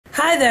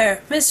Hi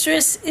there,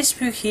 Mistress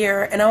Ishbo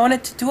here, and I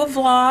wanted to do a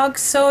vlog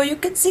so you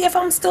can see if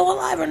I'm still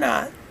alive or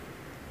not.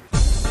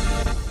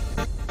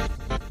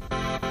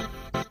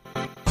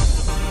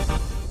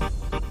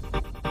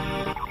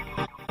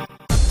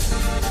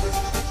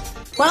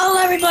 Well,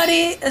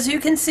 everybody, as you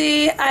can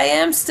see, I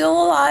am still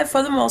alive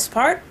for the most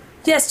part.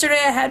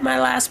 Yesterday I had my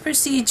last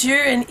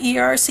procedure in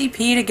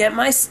ERCP to get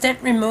my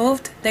stent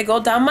removed. They go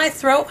down my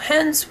throat,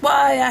 hence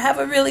why I have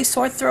a really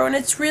sore throat and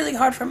it's really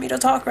hard for me to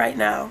talk right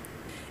now.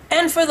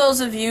 And for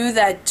those of you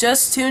that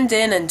just tuned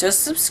in and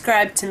just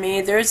subscribed to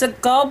me, there's a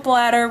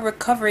gallbladder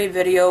recovery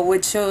video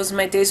which shows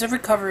my days of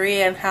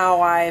recovery and how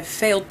I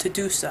failed to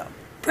do so.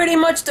 Pretty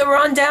much the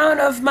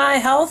rundown of my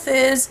health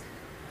is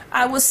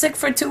I was sick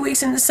for 2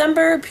 weeks in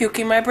December,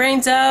 puking my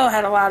brains out,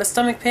 had a lot of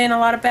stomach pain, a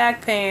lot of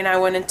back pain. I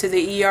went into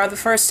the ER the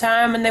first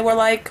time and they were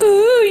like,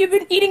 "Ooh, you've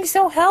been eating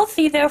so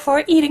healthy,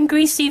 therefore eating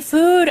greasy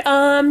food.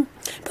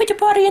 Put your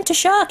body into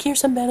shock. Here's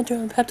some Benadryl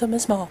and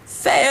Pepto-Bismol."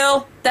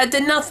 Fail. That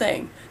did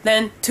nothing.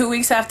 Then 2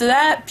 weeks after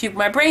that, puked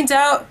my brains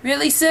out,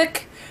 really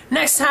sick.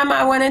 Next time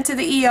I went into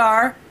the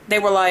ER, they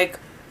were like,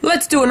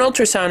 "Let's do an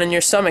ultrasound in your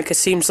stomach. It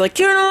seems like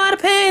you're in a lot of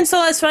pain, so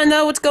let's find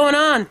out what's going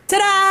on."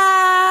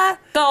 Ta-da!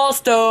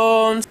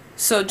 Gallstones.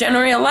 So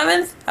January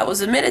 11th, I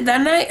was admitted that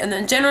night, and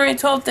then January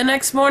 12th, the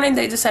next morning,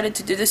 they decided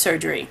to do the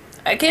surgery.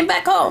 I came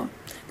back home.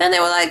 Then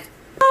they were like,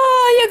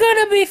 "Oh, you're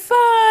gonna be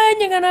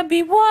fine. You're gonna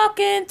be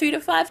walking 3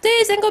 to 5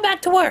 days and go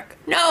back to work."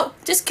 No,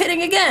 just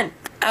kidding again.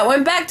 I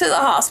went back to the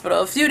hospital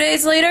a few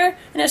days later,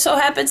 and it so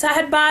happens I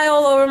had bile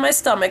all over my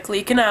stomach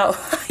leaking out.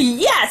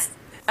 Yes!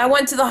 I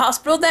went to the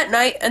hospital that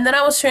night, and then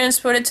I was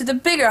transported to the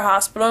bigger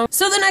hospital.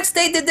 So the next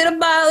day they did a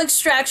bile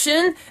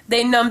extraction.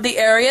 They numbed the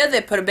area, they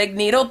put a big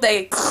needle,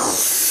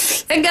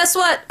 and guess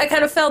what? I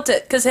kind of felt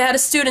it, because I had a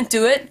student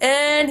do it,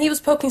 and he was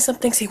poking some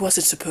things he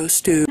wasn't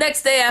supposed to.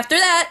 Next day after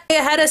that, I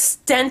had a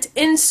stent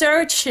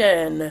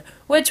insertion,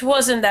 which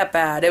wasn't that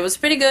bad. It was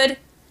pretty good,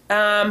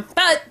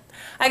 but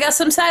I got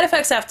some side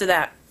effects after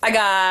that. I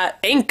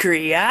got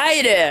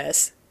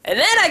pancreatitis. And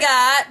then I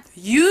got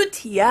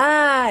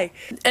UTI.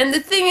 And the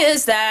thing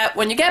is that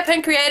when you get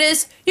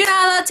pancreatitis, you're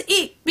not allowed to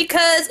eat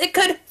because it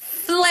could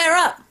flare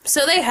up.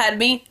 So they had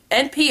me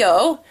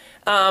NPO.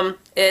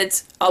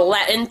 It's a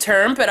Latin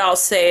term, but I'll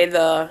say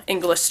the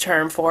English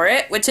term for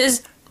it, which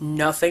is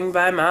nothing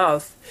by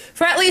mouth,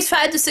 for at least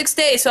 5 to 6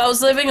 days. So I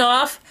was living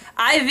off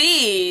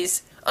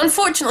IVs.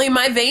 Unfortunately,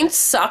 my veins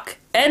suck,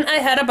 and I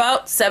had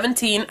about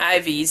 17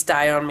 IVs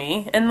die on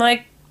me in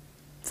like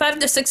 5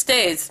 to 6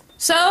 days.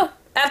 So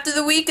after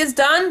the week is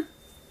done,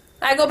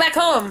 I go back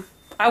home.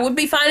 I would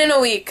be fine in a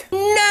week.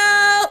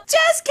 No,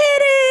 just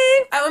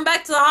kidding. I went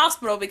back to the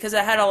hospital because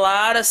I had a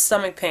lot of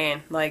stomach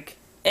pain, like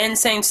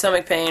insane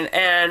stomach pain,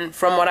 and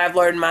from what I've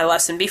learned in my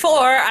lesson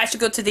before, I should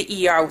go to the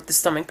ER with the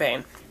stomach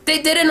pain. They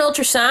did an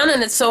ultrasound,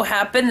 and it so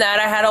happened that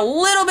I had a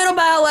little bit of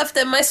bile left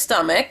in my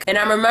stomach. And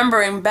I'm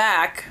remembering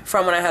back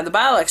from when I had the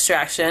bile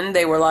extraction,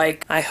 they were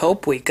like, "I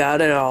hope we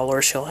got it all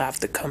or she'll have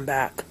to come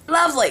back."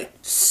 Lovely.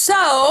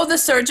 So the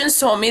surgeons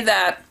told me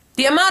that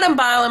the amount of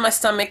bile in my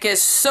stomach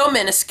is so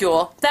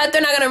minuscule that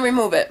they're not going to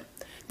remove it.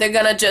 They're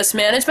going to just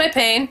manage my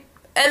pain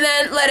and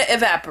then let it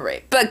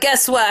evaporate. But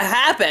guess what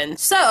happened?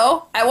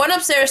 So I went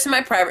upstairs to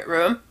my private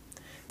room.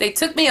 They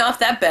took me off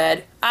that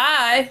bed.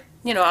 I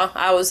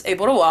was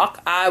able to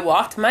walk. I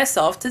walked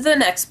myself to the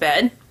next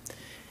bed,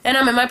 and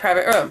I'm in my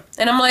private room.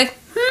 And I'm like,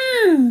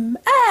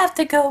 I have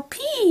to go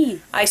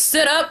pee. I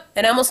stood up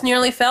and almost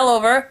nearly fell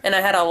over, and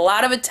I had a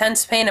lot of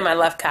intense pain in my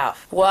left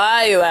calf.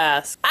 Why, you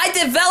ask? I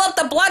developed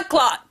a blood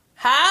clot.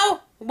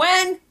 How?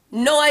 When?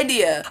 No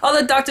idea. All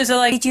the doctors are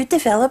like, "Did you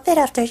develop it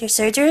after your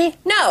surgery?"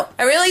 No,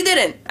 I really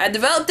didn't. I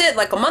developed it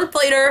like a month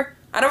later,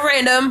 out of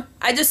random.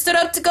 I just stood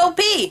up to go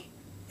pee.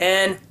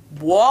 And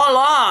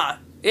voila!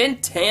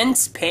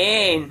 Intense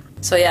pain.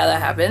 So yeah,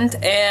 that happened,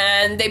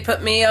 and they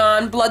put me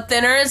on blood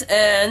thinners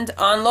and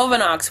on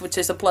Lovenox, which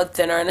is a blood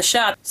thinner and a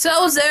shot. So I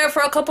was there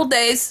for a couple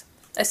days.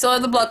 I still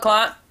had the blood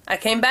clot. I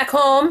came back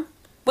home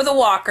with a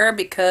walker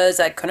because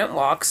I couldn't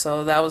walk,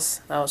 so that was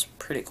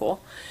pretty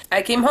cool.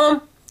 I came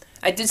home.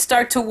 I did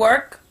start to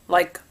work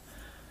like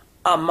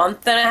a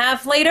month and a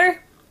half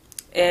later,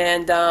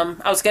 and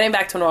I was getting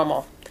back to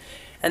normal.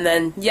 And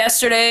then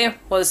yesterday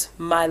was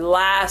my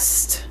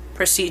last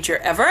procedure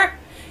ever.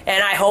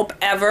 And I hope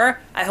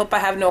I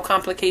have no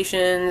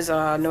complications,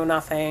 no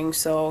nothing.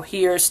 So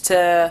here's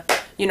to,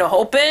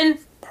 hoping,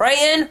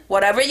 praying,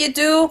 whatever you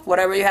do,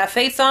 whatever you have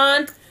faith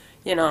on,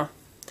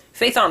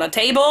 faith on a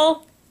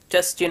table,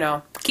 just,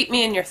 keep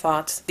me in your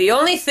thoughts. The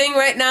only thing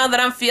right now that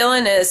I'm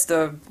feeling is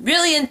the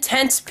really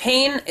intense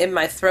pain in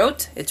my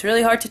throat. It's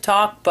really hard to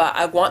talk, but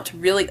I want to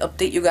really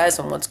update you guys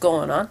on what's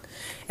going on.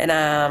 And,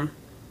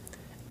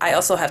 I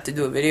also have to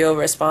do a video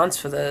response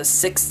for the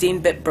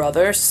 16-bit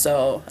brothers,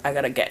 so I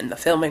gotta get in the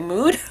filming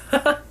mood.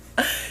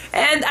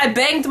 And I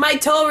banged my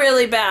toe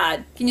really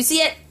bad. Can you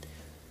see it?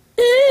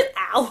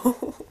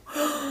 Ow.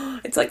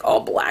 It's like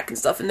all black and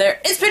stuff in there.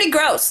 It's pretty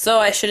gross, so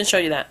I shouldn't show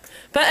you that.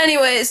 But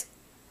anyways,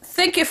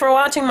 thank you for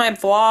watching my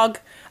vlog.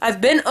 I've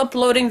been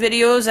uploading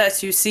videos,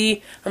 as you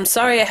see. I'm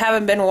sorry I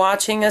haven't been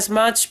watching as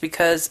much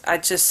because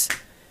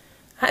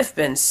I've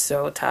been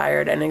so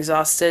tired and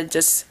exhausted.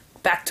 Just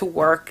back to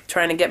work,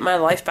 trying to get my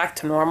life back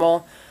to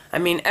normal. I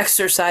mean,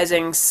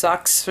 exercising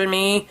sucks for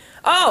me.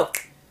 Oh,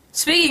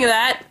 speaking of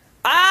that,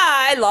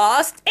 I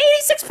lost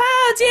 86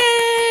 pounds,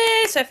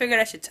 yay! So I figured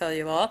I should tell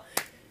you all.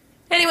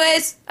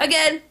 Anyways,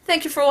 again,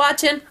 thank you for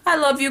watching. I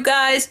love you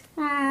guys.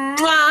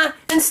 Mwah,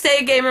 and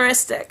stay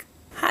gameristic.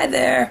 Hi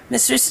there,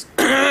 Mistress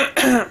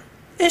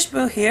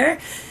Ishbo here.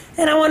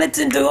 And I wanted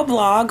to do a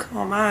vlog.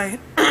 Oh my.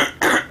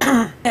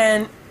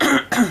 And